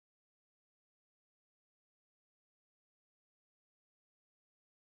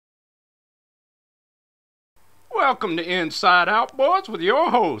Welcome to Inside Outboards with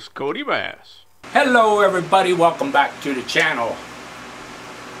your host, Cody Bass. Hello everybody, welcome back to the channel.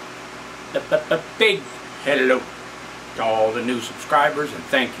 Big hello to all the new subscribers, and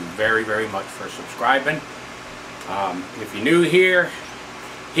thank you very much for subscribing. If you're new here,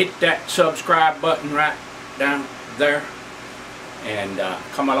 hit that subscribe button right down there and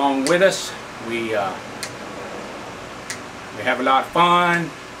come along with us. We have a lot of fun.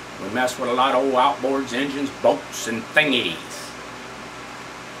 We mess with a lot of old outboards, engines, boats, and thingies,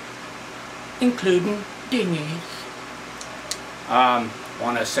 including dinghies.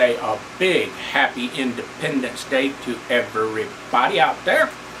 Want to say a big happy Independence Day to everybody out there.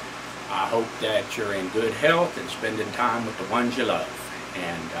 I hope that you're in good health and spending time with the ones you love.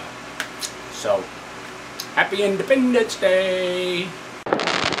 And so, happy Independence Day!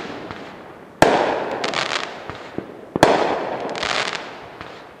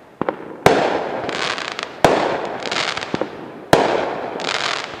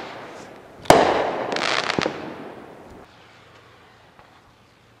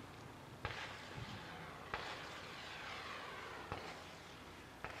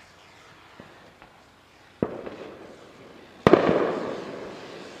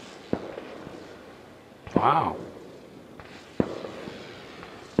 Wow.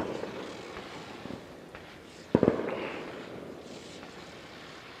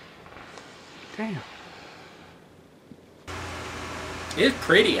 Damn. It's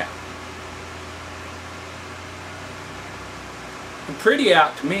pretty out. And pretty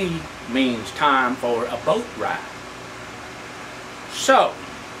out to me means time for a boat ride. So,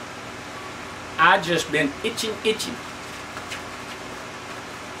 I just been itching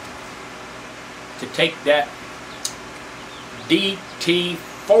to take that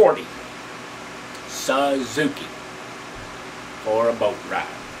DT-40 Suzuki for a boat ride.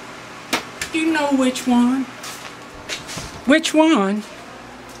 You know which one? Which one?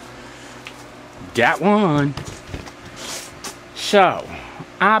 That one. So,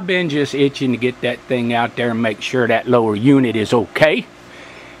 I've been just itching to get that thing out there and make sure that lower unit is okay.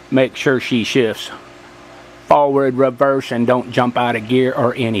 Make sure she shifts forward, reverse, and don't jump out of gear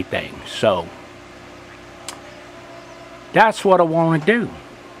or anything. So, that's what I want to do.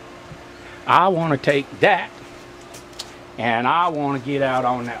 I want to take that and I want to get out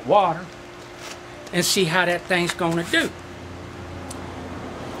on that water and see how that thing's going to do.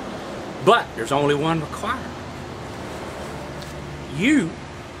 But there's only one requirement. You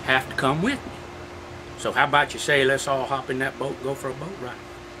have to come with me. So how about you say, let's all hop in that boat and go for a boat ride.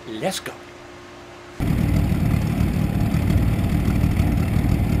 Let's go.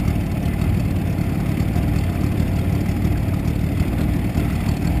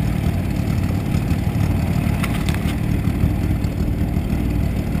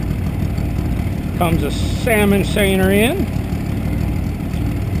 Comes a salmon seiner in.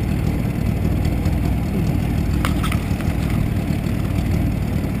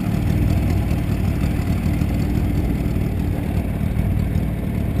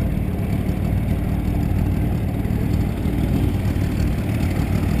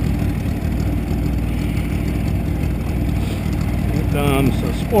 Here comes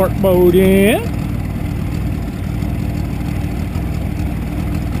a sport boat in.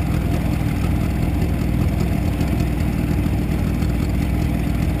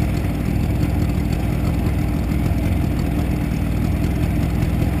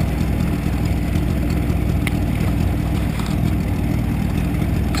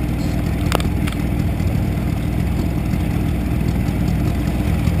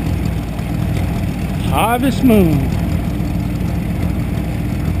 Harvest Moon.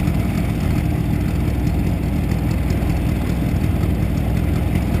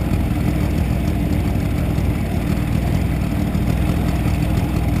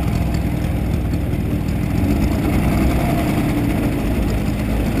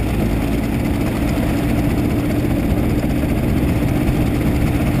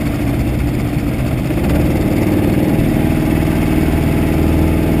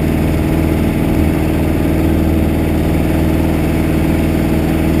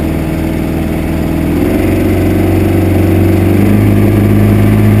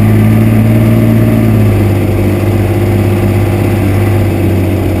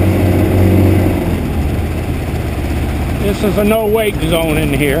 This is a no wake zone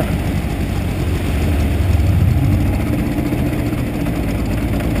in here.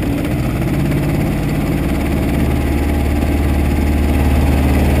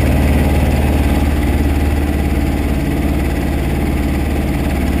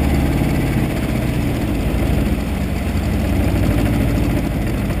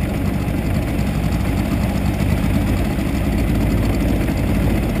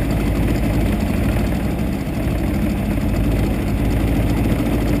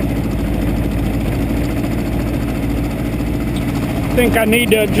 I think I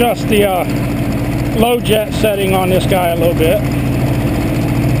need to adjust the low jet setting on this guy a little bit.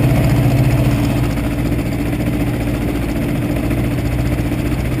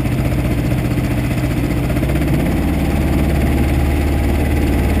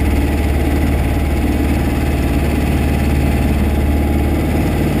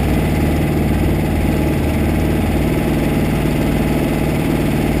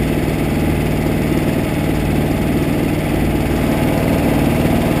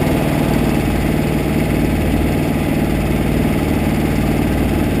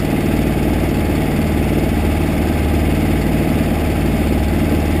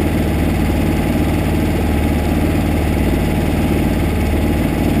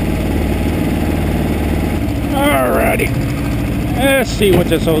 Let's see what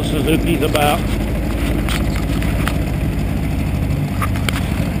this old Suzuki's about.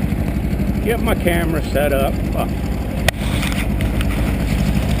 Get my camera set up.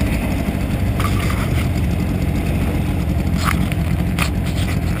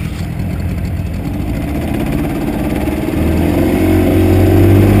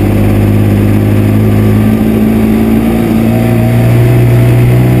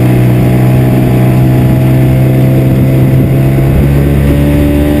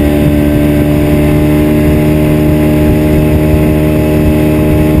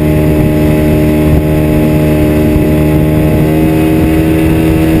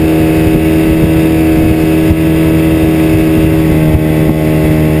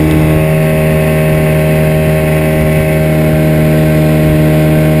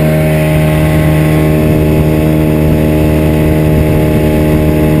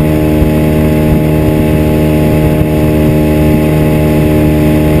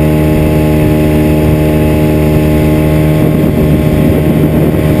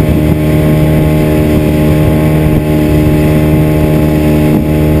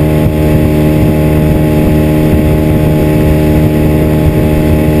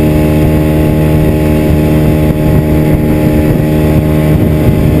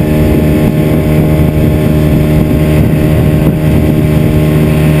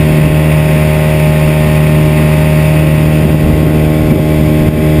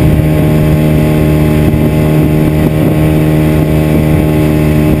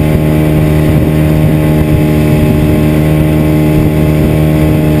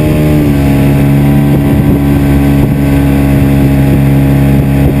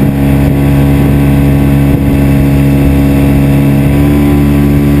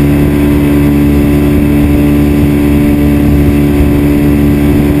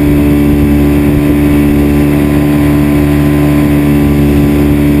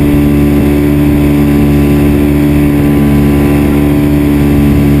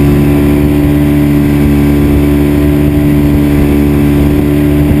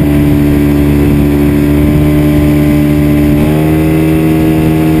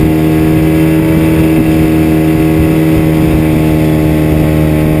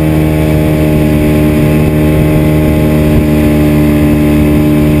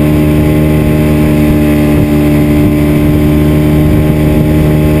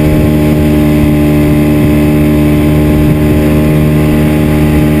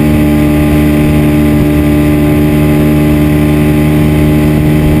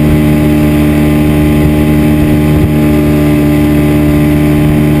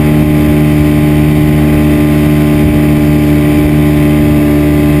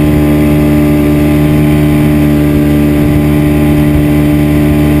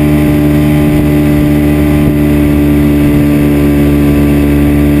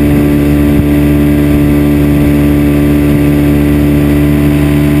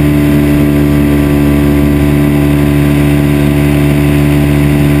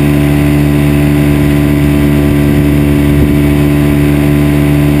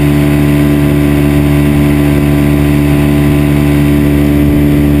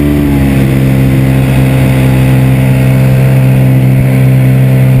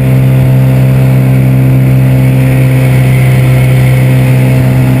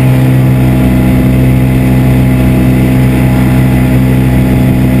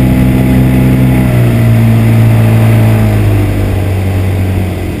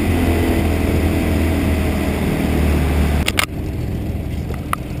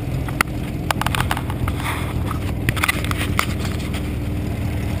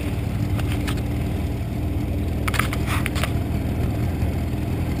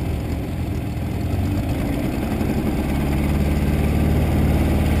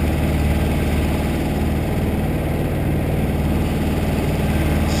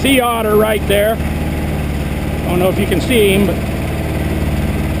 sea otter right there. I don't know if you can see him, but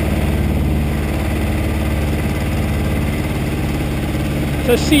It's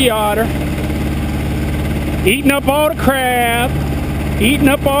a sea otter. Eating up all the crab. Eating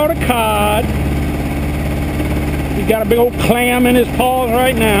up all the cod. He's got a big old clam in his paws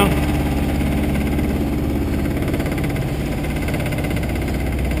right now.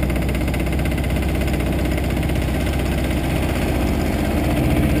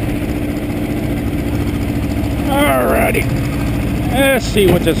 Alrighty. Let's see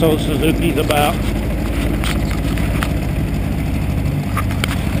what this old Suzuki's about.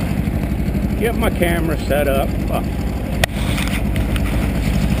 Get my camera set up.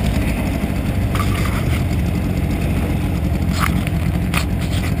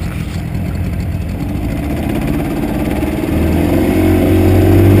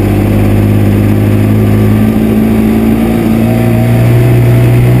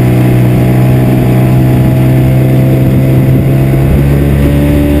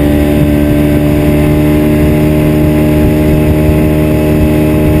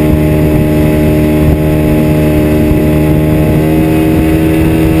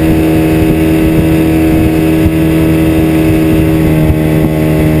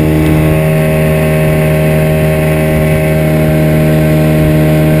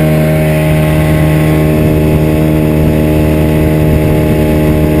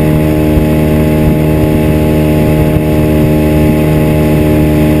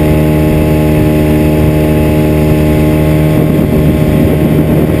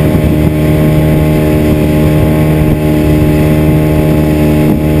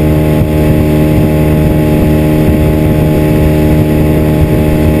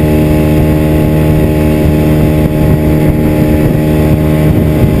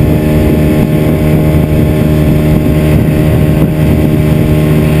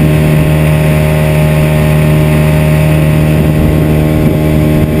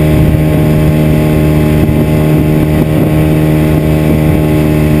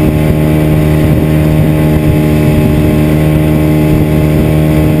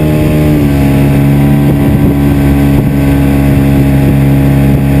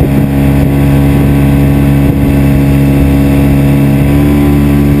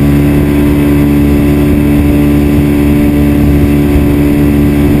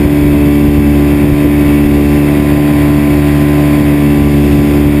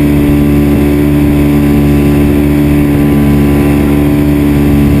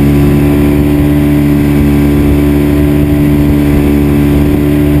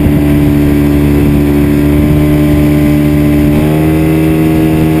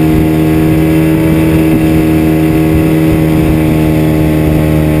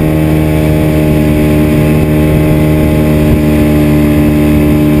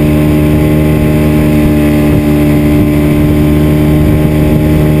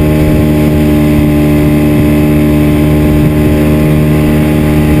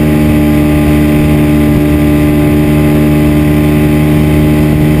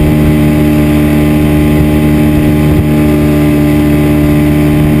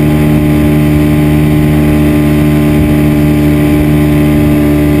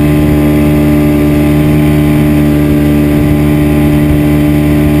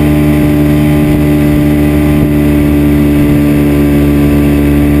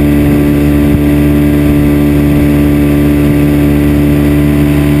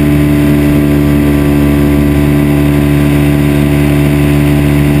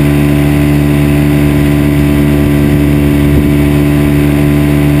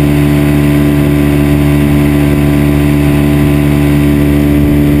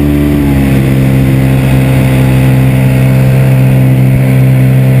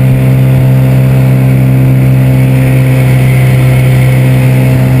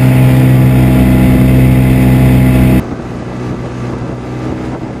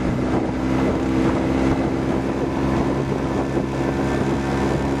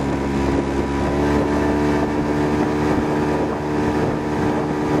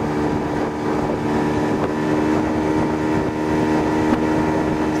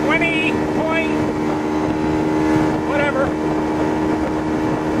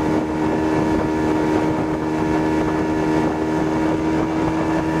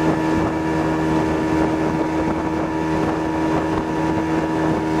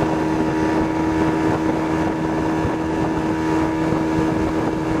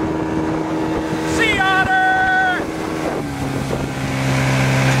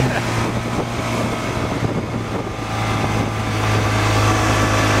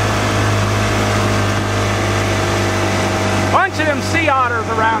 sea otters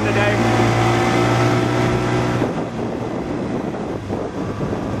around today.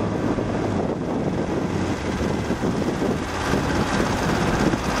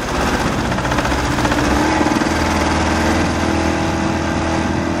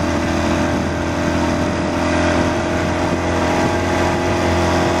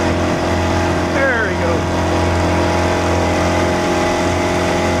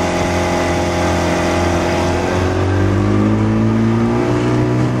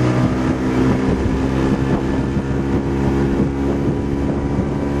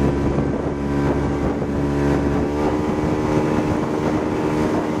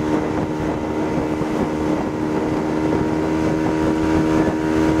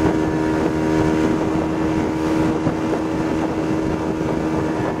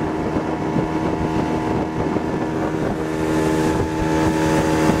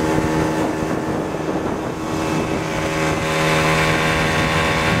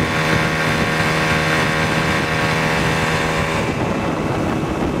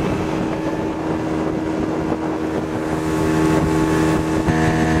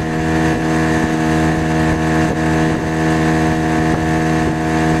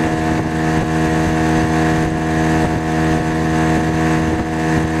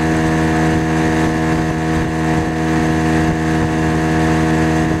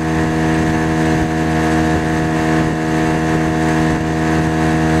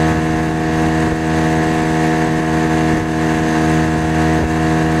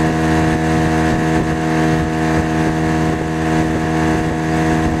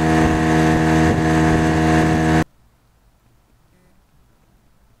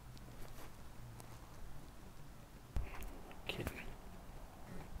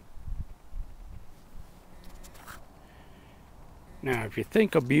 Now, if you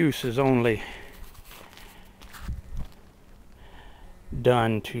think abuse is only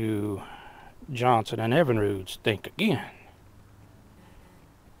done to Johnson and Evinrude's, think again.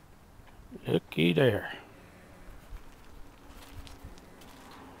 Looky there.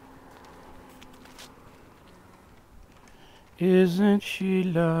 Isn't she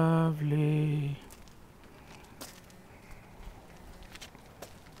lovely?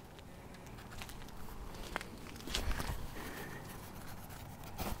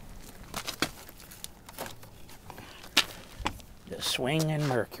 The swinging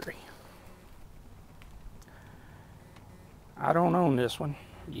Mercury. I don't own this one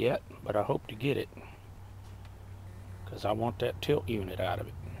yet, but I hope to get it because I want that tilt unit out of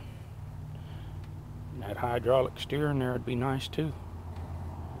it. And that hydraulic steering there would be nice too.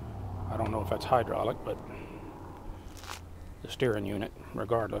 I don't know if that's hydraulic, but the steering unit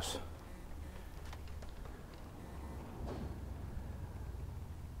regardless.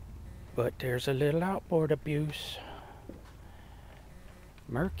 But there's a little outboard abuse.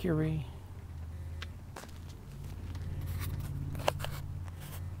 Mercury.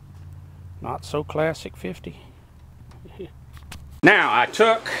 Not so classic 50. Now I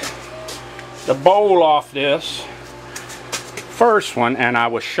took the bowl off this first one and I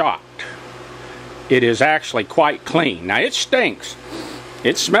was shocked. It is actually quite clean. Now it stinks.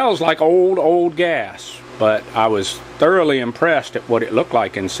 It smells like old gas, but I was thoroughly impressed at what it looked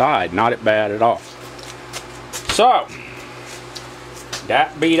like inside. Not it bad at all. So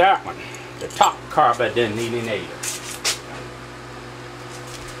that be that one. The top carburetor.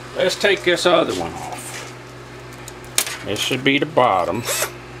 Let's take this other one off. This should be the bottom.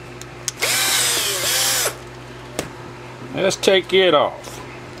 Let's take it off.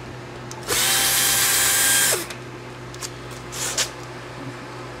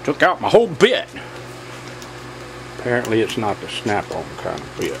 Took out my whole bit. Apparently it's not the snap-on kind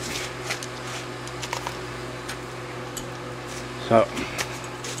of bit. So,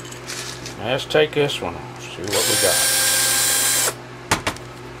 let's take this one off, see what we got.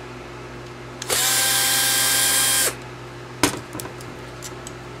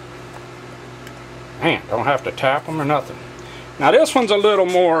 Man, don't have to tap them or nothing. Now this one's a little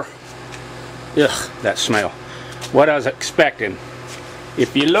more, ugh, that smell. What I was expecting.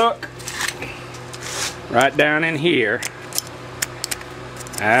 If you look right down in here,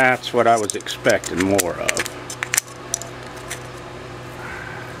 that's what I was expecting more of.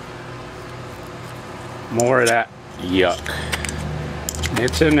 More of that yuck.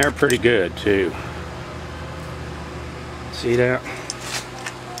 It's in there pretty good too. See that?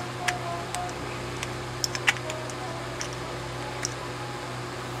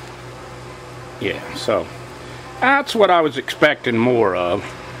 Yeah, so that's what I was expecting more of.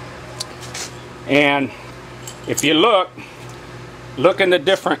 And if you look in the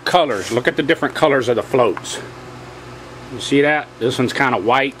different colors. Look at the different colors of the floats. You see that? This one's kind of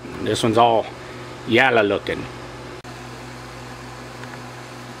white. This one's all yellow looking.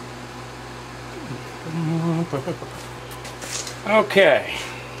 Okay.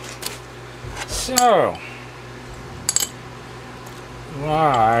 So,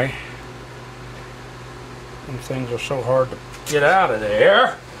 why when things are so hard to get out of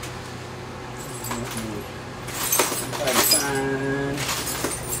there?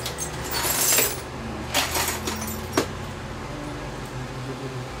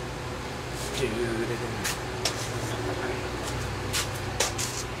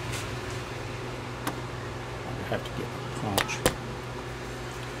 I have to get a punch.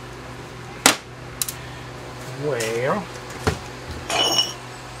 Well,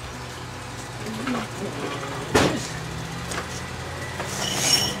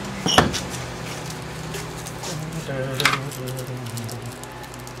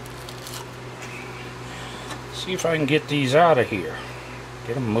 see if I can get these out of here.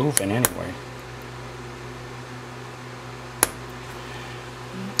 Get them moving anyway.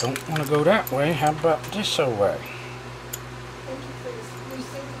 Don't want to go that way. How about this way? Thank you for the new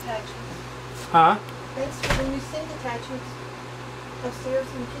sink attachments. Huh? Thanks for the new sink attachments upstairs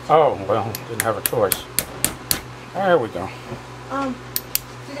in the kitchen. Oh, well, didn't have a choice. There we go.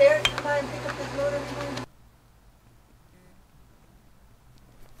 Did Eric come by and pick up his motor today?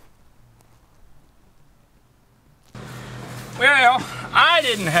 Well, I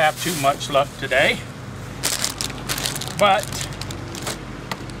didn't have too much luck today, but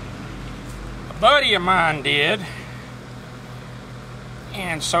a buddy of mine did,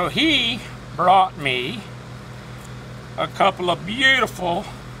 and so he brought me a couple of beautiful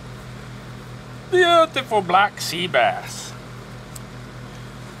black sea bass.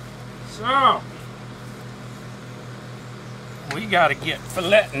 So, we gotta get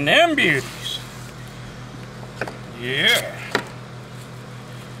filleting them beauties. Yeah.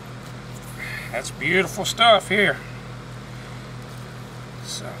 That's beautiful stuff here.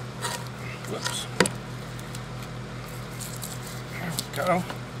 So, whoops. There we go.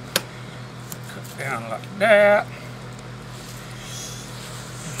 Cut down like that.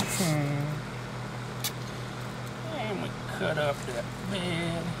 And we cut up that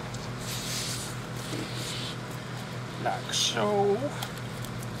bed. Like so.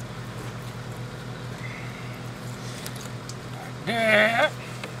 Like that.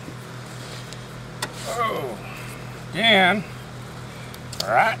 Oh. Then,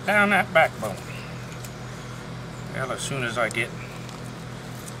 right down that backbone. Well, as soon as I get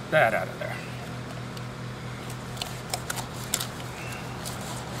that out of there.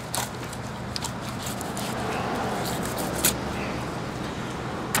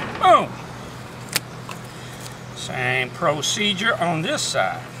 Boom. Same procedure on this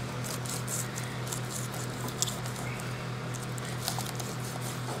side.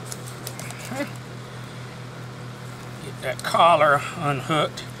 Get that collar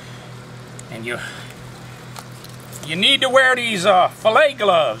unhooked, and you need to wear these fillet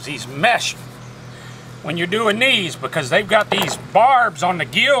gloves, these mesh, when you're doing these, because they've got these barbs on the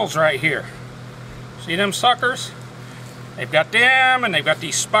gills right here. See them suckers? They've got them, and they've got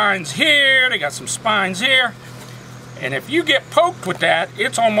these spines here, they got some spines here. And if you get poked with that,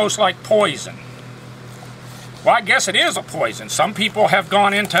 it's almost like poison. Well, I guess it is a poison. Some people have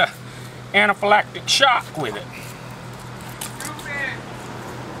gone into anaphylactic shock with it.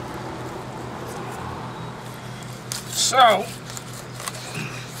 So,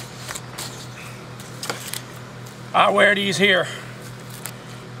 I wear these here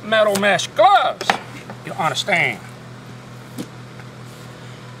metal mesh gloves, you understand.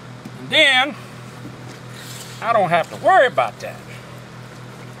 And then, I don't have to worry about that.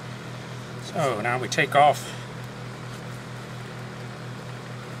 So now we take off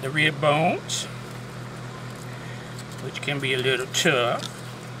the rib bones, which can be a little tough,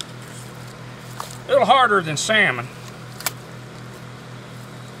 a little harder than salmon.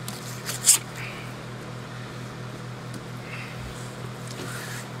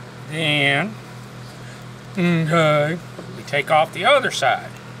 Then, okay, we take off the other side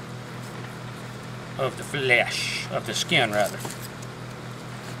of the flesh, of the skin rather.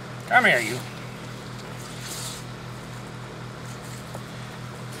 Come here, you.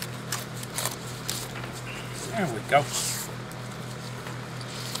 There we go.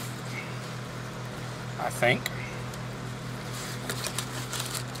 I think.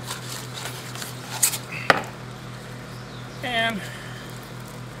 And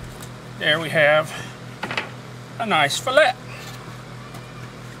there we have a nice fillet.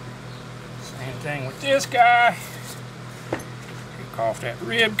 Same thing with this guy. Take off that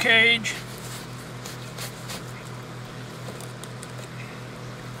rib cage.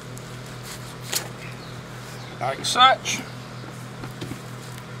 Like such.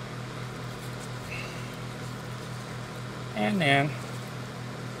 And then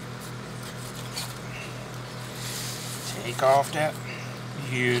take off that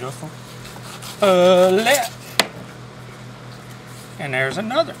beautiful fillet. And there's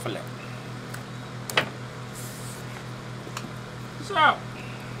another fillet. So,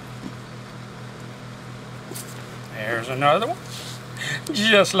 there's another one,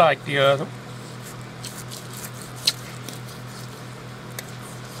 just like the other one.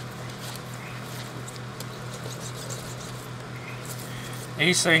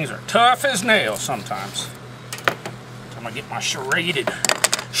 These things are tough as nails sometimes. I'm gonna get my serrated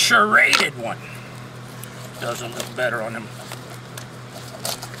one. Doesn't look better on them.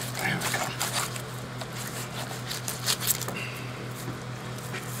 There we go.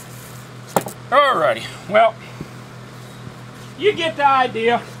 Alrighty, well, you get the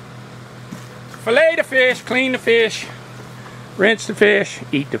idea. Fillet the fish, clean the fish, rinse the fish,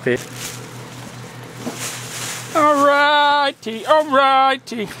 eat the fish. Alrighty,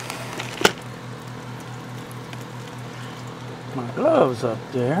 alrighty. My gloves up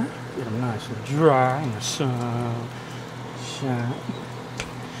there. Get them nice and dry in the sun. Shine.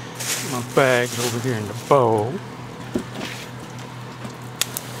 My bag's over here in the bowl.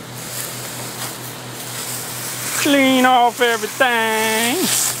 Clean off everything.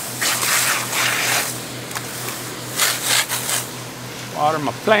 Water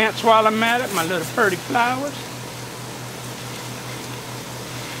my plants while I'm at it, my little pretty flowers.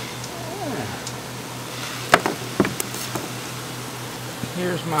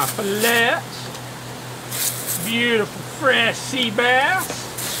 Here's my fillets. Beautiful fresh sea bass.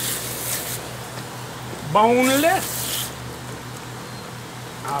 Boneless.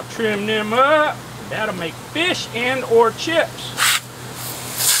 I'll trim them up. That'll make fish and or chips.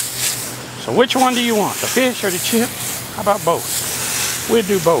 So which one do you want? The fish or the chips? How about both? We'll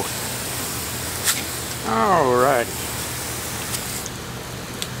do both. Alrighty.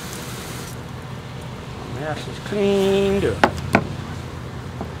 Mess is cleaned up.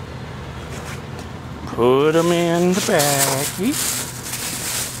 Put them in the baggie.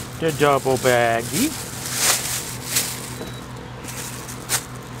 The double baggie.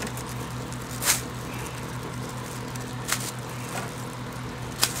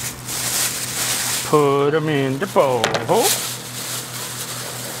 Put them in the bowl.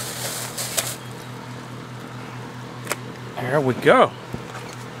 There we go.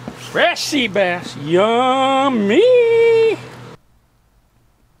 Fresh sea bass. Yummy!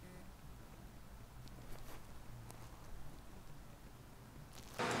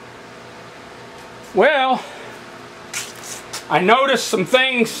 Well, I noticed some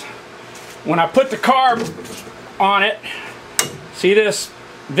things when I put the carb on it. See this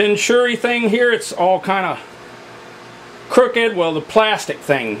Venturi thing here? It's all kind of crooked. Well, the plastic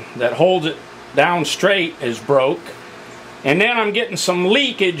thing that holds it down straight is broke. And then I'm getting some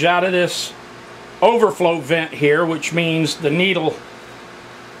leakage out of this overflow vent here, which means the needle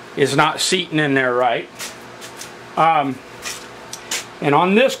is not seating in there right. And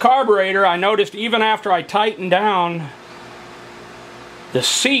on this carburetor, I noticed even after I tightened down the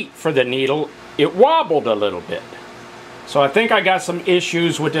seat for the needle, it wobbled a little bit. So I think I got some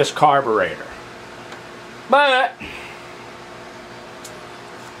issues with this carburetor. But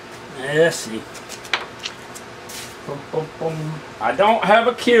let's see. I don't have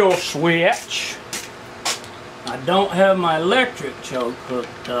a kill switch. I don't have my electric choke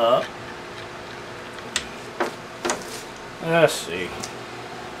hooked up. Let's see.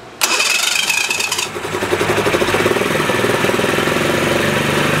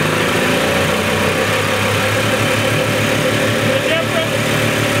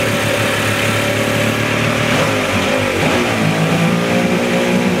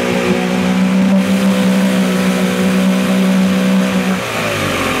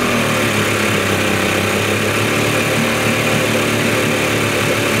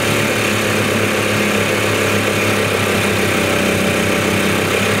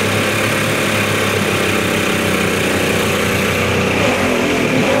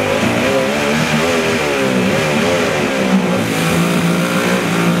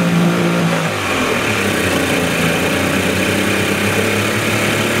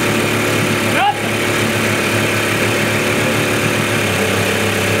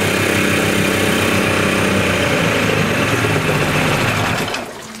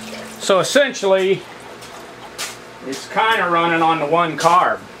 So essentially, it's kind of running on the one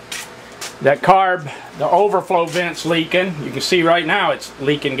carb. That carb, the overflow vent's leaking. You can see right now it's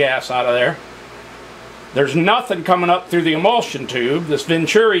leaking gas out of there. There's nothing coming up through the emulsion tube. This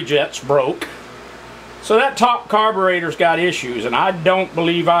Venturi jet's broke. So that top carburetor's got issues, and I don't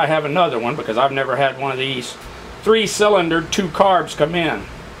believe I have another one because I've never had one of these 3-cylinder 2 carbs come in.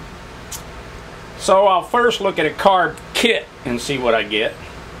 So I'll first look at a carb kit and see what I get.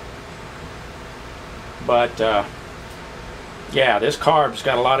 But yeah, this carb's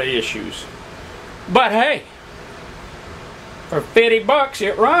got a lot of issues. But hey, for 50 bucks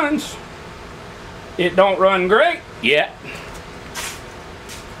it runs. It don't run great yet,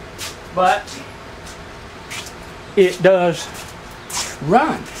 but it does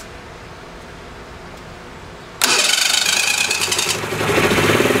run.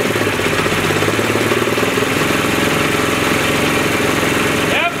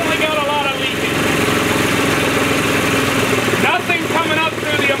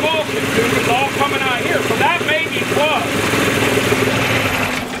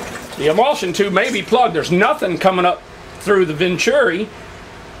 The emulsion tube may be plugged. There's nothing coming up through the Venturi,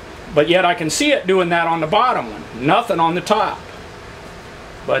 but yet I can see it doing that on the bottom one. Nothing on the top.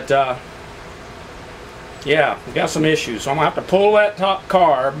 But yeah, we got some issues. So I'm gonna have to pull that top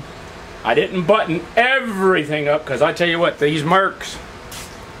carb. I didn't button everything up because I tell you what, these Mercs,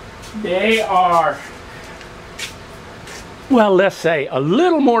 they are, well, let's say a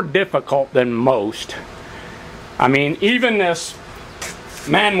little more difficult than most. I mean, even this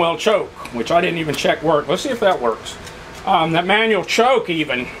manual choke, which I didn't even check work. Let's see if that works. That manual choke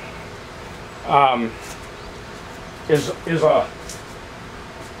even is a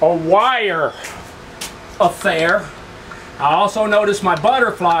wire affair. I also noticed my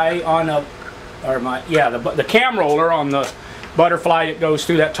butterfly on the, or my, yeah, the cam roller on the butterfly that goes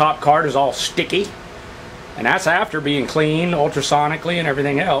through that top card is all sticky, and that's after being cleaned ultrasonically and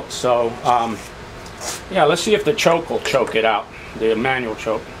everything else. So yeah, let's see if the choke will choke it out. the manual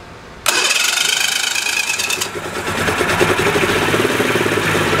choke.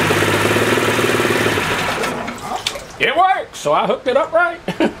 It works, so I hooked it up right.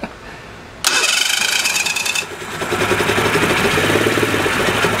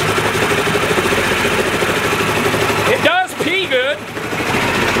 It does pee good.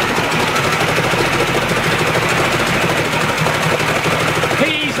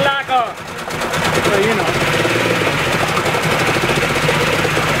 Pees like a, well, you know.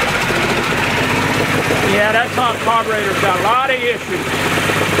 Yeah, that top carburetor's got a lot of issues.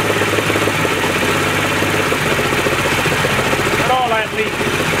 All that leak.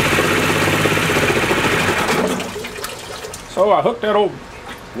 So I hooked that old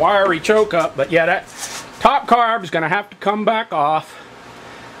wiry choke up, but yeah, that top carb is going to have to come back off.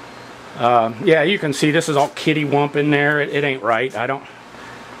 Yeah, you can see this is all kitty wump in there. It ain't right. I don't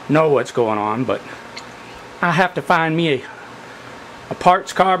know what's going on, but I have to find me a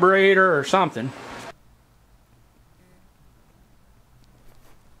parts carburetor or something.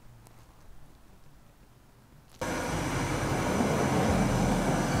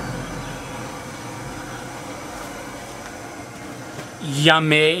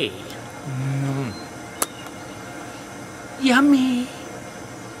 Yummy. Yummy.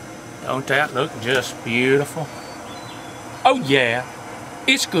 Don't that look just beautiful? Oh yeah,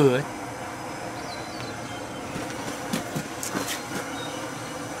 it's good.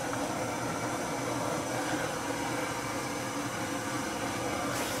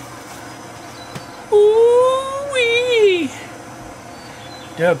 Ooh-wee.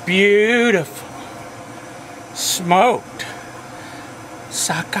 The beautiful smoked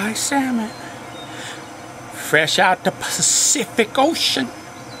sockeye salmon, fresh out the Pacific Ocean.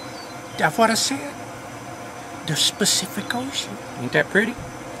 That's what I said. The Pacific Ocean. Ain't that pretty?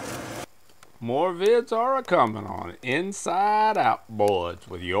 More vids are a coming on Inside Outboards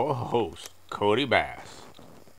with your host, Cody Bass.